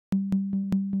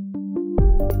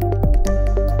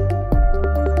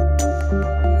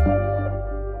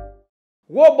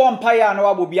Wo bompire na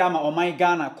wabobiama on my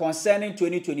Ghana concerning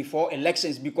 2024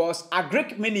 elections because a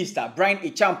Greek minister, Bryan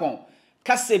Acheampong,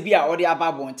 kasebia or the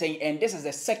ababontain, and this is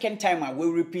the second time I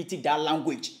will repeat that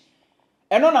language.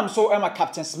 And on I'm so Emma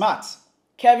Captain Smart,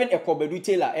 Kevin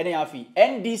Akufo-Addo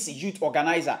NDC youth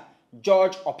organizer,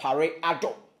 George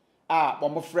Akufo-Addo,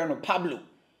 one friend of Pablo,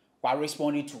 while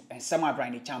responding to and some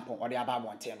Bryan Acheampong or the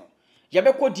ababontain.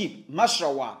 Yabeko deep,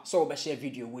 Mashrawa, so be share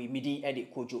video with midi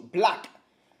edit kojo black.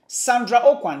 Sandra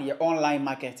Okwan, your online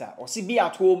marketer, or be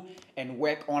at home and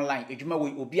work online. Ejuma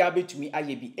we obiabe to me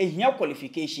ayebi. Ehia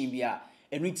qualification bia.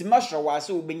 And with Mashrawa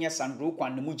so be Sandra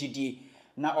Okwan no mujidi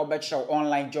na obetra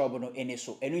online job no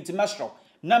eneso. And with Mashraw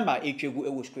number ekegu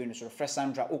ewo screen so fresh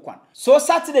Sandra Okwan. So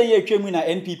Saturday ye twemu na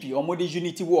NPP omode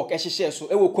unity work ehye so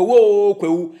ewo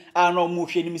kwawu ano mu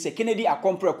hwe ni se Kennedy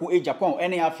Akompreku Japan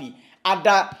ene afi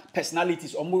other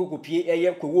personalities omo go pie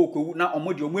eye kwawu na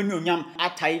omo de omo nyam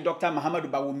atai Dr. Muhammadu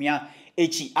Bawumia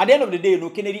echi. At the end of the day no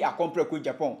Kennedy Akompreku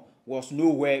Japan was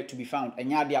nowhere to be found.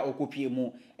 Enya dia okopie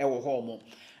mu ewo ho mo.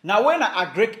 Now when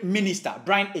a Greek minister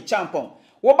Bryan Acheampong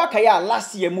wobakaya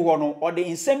last year mu ho no or the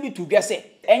nsem to get say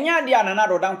enya dia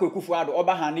nanado danko akufo-addo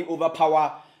oba handi over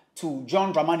power to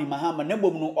John Dramani Mahama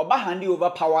nembom no oba handi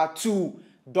over power to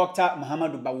Dr.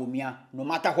 Muhammadu Bawumia no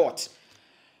matter what.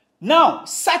 Now,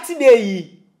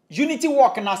 Saturday, unity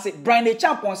walk and I said, Bryan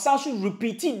Acheampong sounds should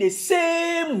repeating the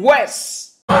same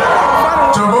words.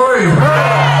 Chaboy,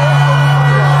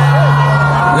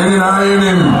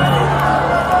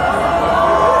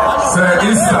 say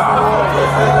Isa,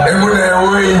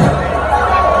 Emune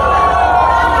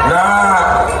na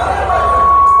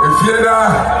Efieda,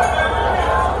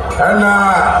 and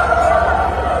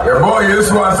your boy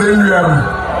is was in them.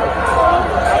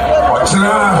 Watching.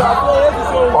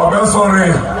 Sorry,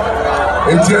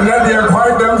 it's another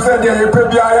quite them said they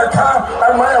pay a car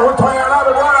and my hotel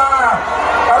another one.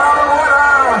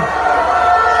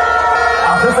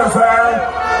 Officer said,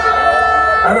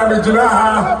 and I'm in Jinaha.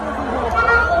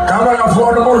 Come on,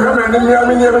 afford the Mohammed and me,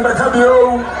 I'm in the cabio.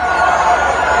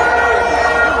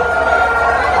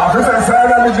 Officer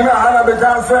said, I'm in Jinaha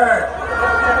because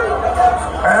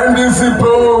NDC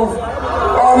Pro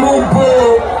or Mumpo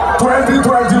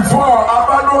 2024.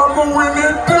 I'm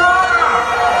winning.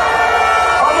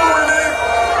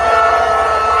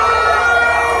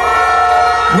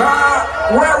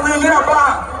 Where we nearby,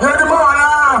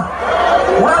 Yedimana.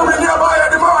 Where we nearby,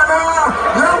 Yedimana.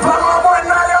 Yampama,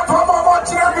 Yampama,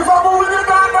 watching them before we win it.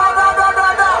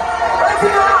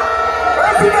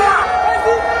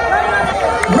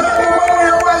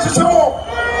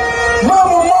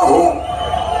 Mama Mohu,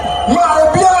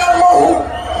 Marabia Mohu,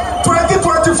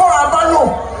 2024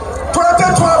 Abano,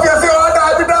 2012 years old,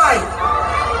 I die.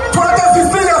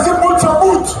 2016 years in boot for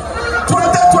boot,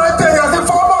 2020 years in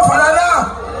former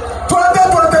Falana.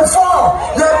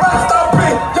 2024, you better stop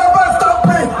it, you better stop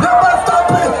it, you better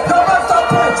stop it, you better stop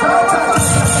it.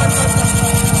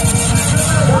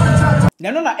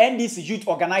 Nanona NDC youth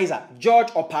organizer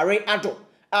George Akufo-Addo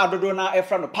adodo na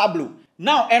efra no Pablo.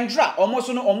 Now Endra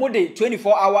almost no omode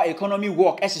 24-hour economy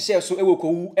work ehye so ewo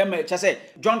kowu chase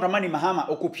John Dramani Mahama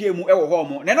okopie mu ewo ho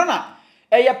mo. Nanona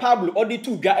eye Pablo odi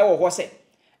tu dwa ewo ho se.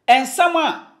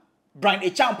 Ensama Bryan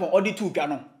Acheampong odi tu dwa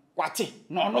no. Kwate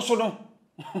no so no.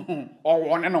 Oh,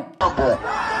 one and no. Say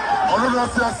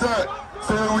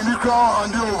we need crown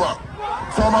and over.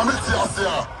 So my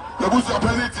metiasia, the bush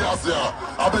penitiasia,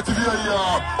 I bet you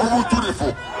over to the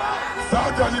foot.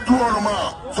 Saturday do on ma,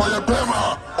 so your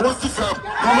bema,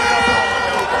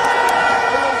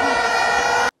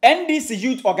 NDC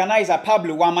youth organizer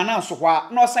Pablo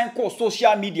Wamanansohwa no sign call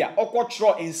social media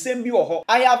okotro ensembi oho.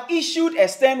 I have issued a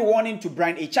stern warning to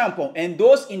Bryan Acheampong and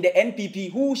those in the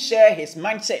NPP who share his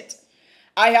mindset.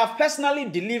 I have personally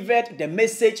delivered the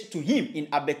message to him in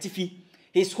Abetifi,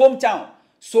 his hometown,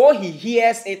 so he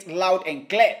hears it loud and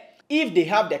clear. If they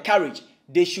have the courage,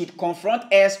 they should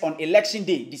confront us on election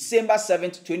day, December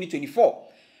 7th, 2024.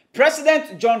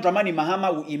 President John Dramani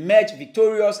Mahama will emerge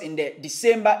victorious in the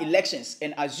December elections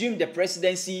and assume the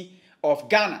presidency of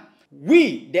Ghana.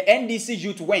 We, the NDC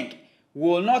youth wing,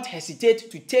 will not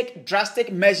hesitate to take drastic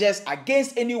measures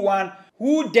against anyone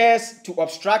who dares to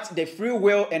obstruct the free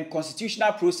will and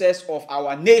constitutional process of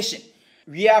our nation.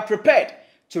 We are prepared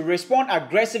to respond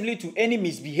aggressively to any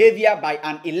misbehavior by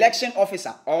an election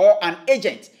officer or an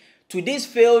agent to this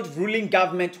failed ruling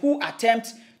government who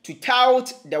attempt to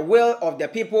tout the will of the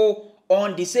people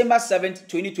on December 7th,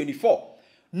 2024.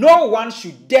 No one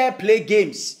should dare play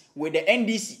games with the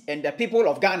NDC and the people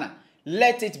of Ghana.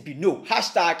 Let it be known.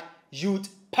 #youth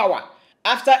power.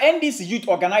 After NDC youth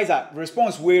organizer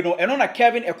response we no and on a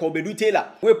Kevin Akufo-Addo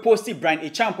we posted Bryan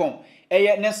Acheampong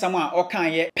next summer or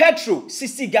can ye petrol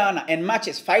 60 Ghana and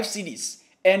matches 5 cedis,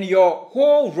 and your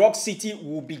whole Rock City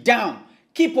will be down.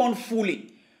 Keep on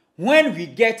fooling. When we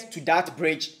get to that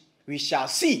bridge, we shall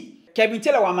see. Kevin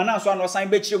Taylor Wamana so no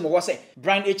sign say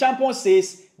Bryan Acheampong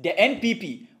says the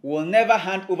NPP will never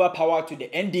hand over power to the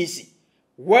NDC.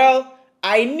 Well,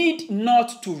 I need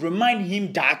not to remind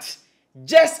him that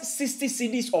just 60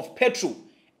 cedis of petrol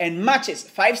and matches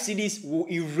 5 cedis will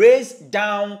erase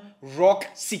down Rock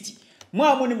City.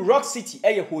 Moamonim Rock City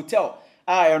a hotel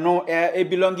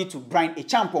belonging to Bryan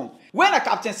Acheampong. When a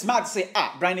Captain Smart say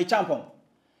Bryan Acheampong,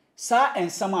 sir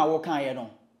and someone walk on here no,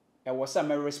 I was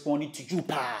responding to you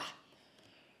pa.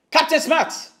 Captain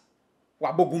Smart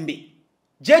wabogumbe.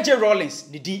 JJ Rawlings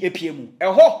the DAPM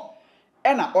eho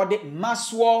ena ode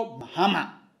Maswo Mahama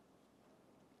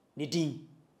the din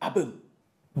abem.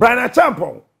 Bryan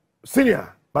Acheampong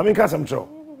senior Maminka Samcho,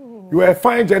 you are a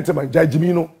fine gentleman,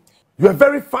 Jajimino. You are a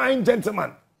very fine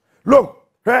gentleman. Look,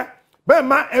 my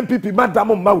MPP,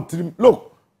 Madam,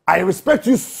 look, I respect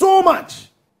you so much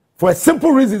for a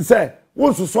simple reason, sir.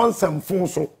 Want to swan some phone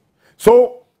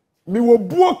so me will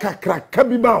book a crack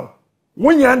kabibao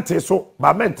when you ante so,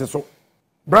 bamente so.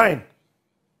 Bryan,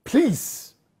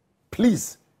 please,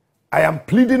 I am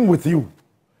pleading with you.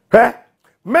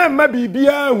 Mema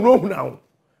bibia no now.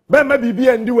 Mema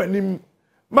bibia ndi wanim.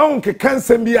 Ma unke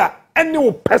kansem bia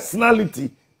any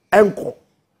personality enko.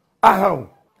 Aha.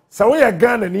 Sa we ya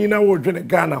Ghana ni na wo dwene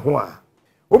Ghana ho a.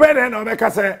 Wo be na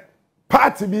obeka say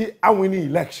party bi awini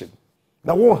election.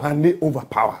 That won't hand it over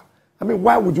power. I mean,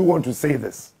 why would you want to say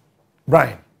this?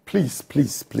 Bryan, please.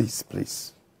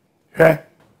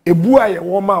 Ebua ye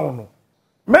wo ma wo no.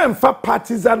 Memfa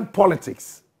partisan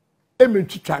politics. Emi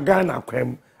twitwa Ghana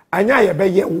kwam. Anya ye be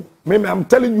ye wo. I'm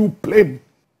telling you plain.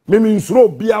 Nsuro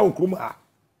bia okuma.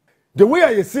 The way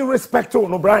I see respect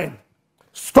to Bryan.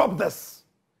 Stop this.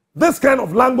 This kind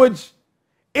of language,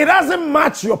 it doesn't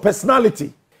match your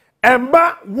personality.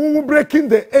 Emba wu breaking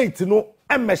the 8,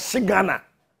 Ghana.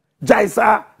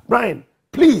 Jaisa, Bryan,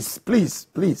 please.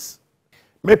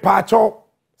 Me pacho,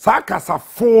 sa kasa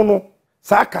fono,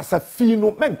 sa kasa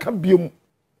fino, men kambium.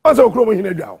 Ozo okromo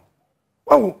hinedao.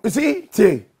 Oh, you see,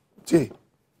 tie.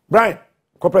 Bryan,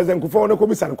 President Akufo no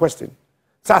komisan question.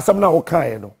 Sa samna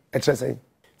okaye no,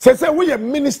 say we are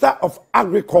Minister of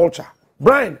Agriculture.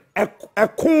 Bryan,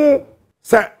 ekun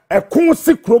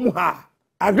si krom ha.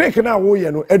 Agric na wo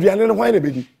ye no, aduane no hwan na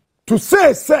bedi. To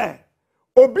say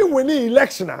obi winning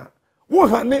election wo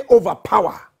hane over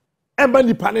power. Emba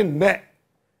nipa ne ne.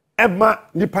 Emma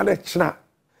nipa ne china.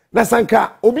 Na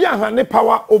sanka obi ahane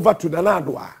power over to the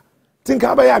Nandoa. Think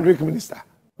about your Agric minister.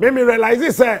 Make me realize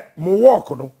this mo work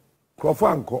no. Krofo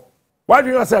anko. Why do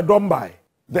you say don't buy?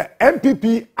 The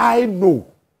MPP I know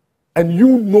and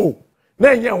you know. Na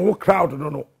nya wo crowd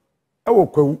no. E wo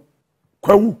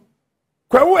Kwahu.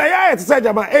 Kwahu eya say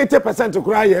jama 80%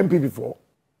 kura ye MPP for.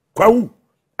 Kwahu.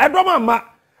 Edoma ma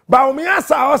ba o mi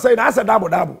asa o say na asa double.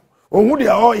 Ohun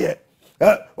de o ye.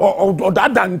 O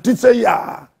dada nti say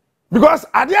ya. Because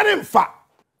ade ne mfa.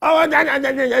 By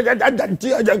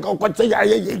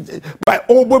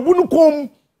Obebunu kom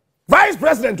Vice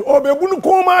President Obebunu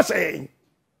kom say.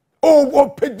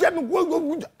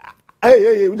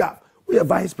 Hey, we are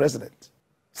Vice President.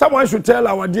 Someone should tell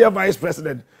our dear Vice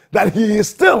President that he is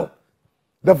still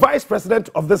the Vice President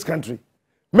of this country.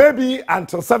 Maybe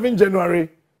until 7 January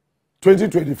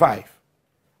 2025.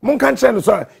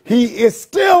 He is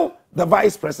still the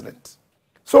Vice President.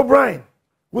 So, Bryan,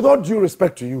 with all due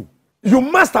respect to you, you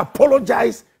must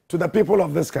apologize to the people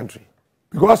of this country.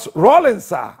 Because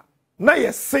Rawlings na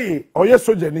ye say or ye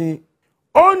sojani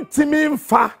on timim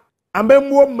fa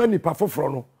amemwo mani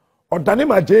pafoforo no odane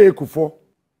maje ekufo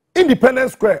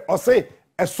Independence Square or say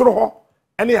esoro ho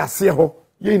ene ase ho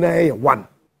ye na ye one.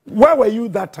 Where were you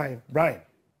that time, Bryan?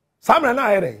 Samra na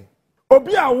ere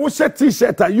obi a wo she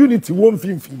t-shirt a unity won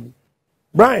finfin.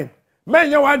 Bryan, men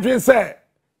ye wadwen say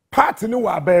party ni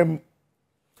wa bam.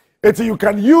 You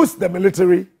can use the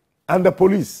military and the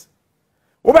police.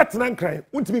 Bryan,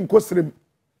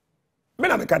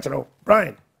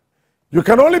 you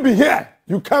can only be here.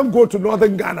 You can't go to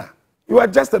northern Ghana. You are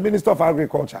just a Minister of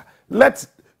Agriculture.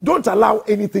 Don't allow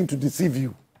anything to deceive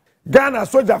you. Ghana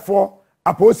soldier for,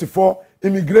 opposed for,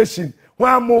 immigration. We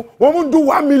do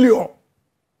 1 million.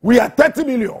 We are 30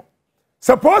 million.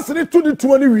 Supposedly to the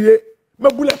 20 we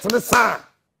bullets on the sun.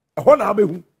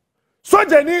 So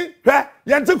Jenny,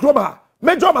 Yanti Kroma,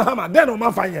 Major Mahama, then on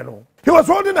my fine. He was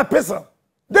holding a pistol.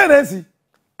 Then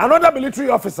another military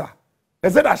officer.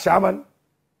 Is it a shaman?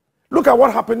 Look at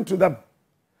what happened to them.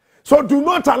 So do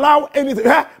not allow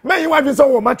anything. May you have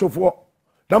so much of war.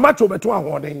 The match over 2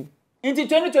 warning. Into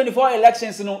 2024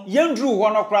 elections no yendru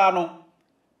ho no kra no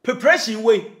preparation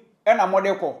way e na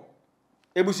model ko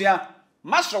ebusia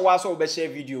masro wa so be share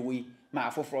video we ma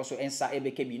afoforo so ensa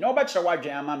ebeke bi na obekere wa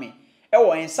dwan ama me e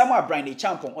wo ensam a Bryan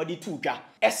Acheampong odi tu dwa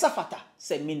esafata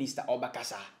se minister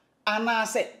obakasa ana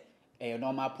se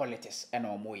normal politics e na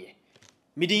omoye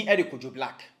midin e de kojo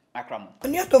black akramo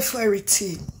oni ado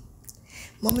farity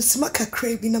mama simaka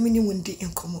kra bi na mini wundi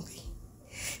enkomo bi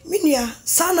minia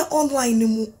sana online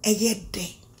mu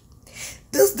eyede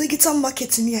this digital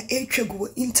marketing ya etwego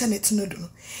internet no do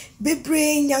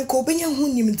bebre nyanko obenya hu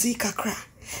nimdi kakra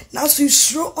now so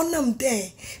isro onam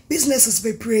there businesses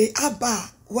bebre aba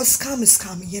was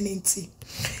scam yenenti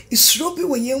isro bi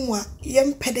woyenwa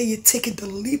yempede ye take the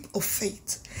leap of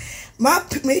faith ma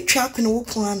me trap in wo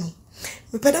plano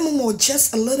me peda mo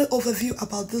just a little overview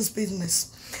about this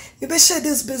business. Maybe share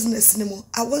this business anymore.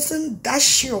 I wasn't that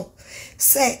sure.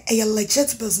 Say a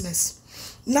legit business.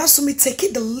 Now so me take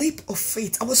it the leap of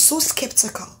faith. I was so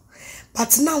skeptical.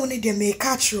 But now when they make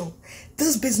catch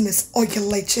this business or you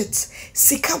legit.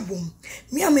 Sika boom.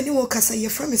 Me ameni woka say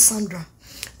your friend is Sandra.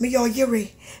 Me your yere.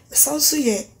 Me sound so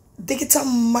ye digital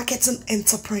marketing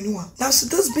entrepreneur. Now so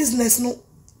this business no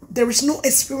there is no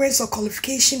experience or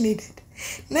qualification needed.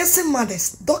 Nursing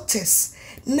mothers, doctors,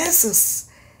 nurses.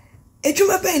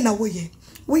 Ejuma be na we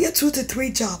 2 to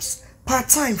 3 jobs,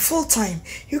 part-time, full-time.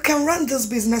 You can run this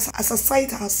business as a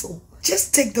side hustle.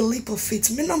 Just take the leap of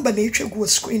faith. My number na itwe go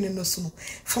screen no so.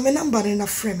 For my number na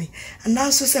frame me. And now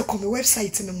so say come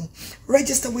website no mo.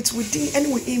 Register within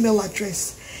any email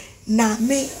address. Na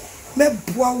me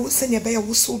boa wo senya be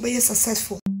wo so be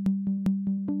successful.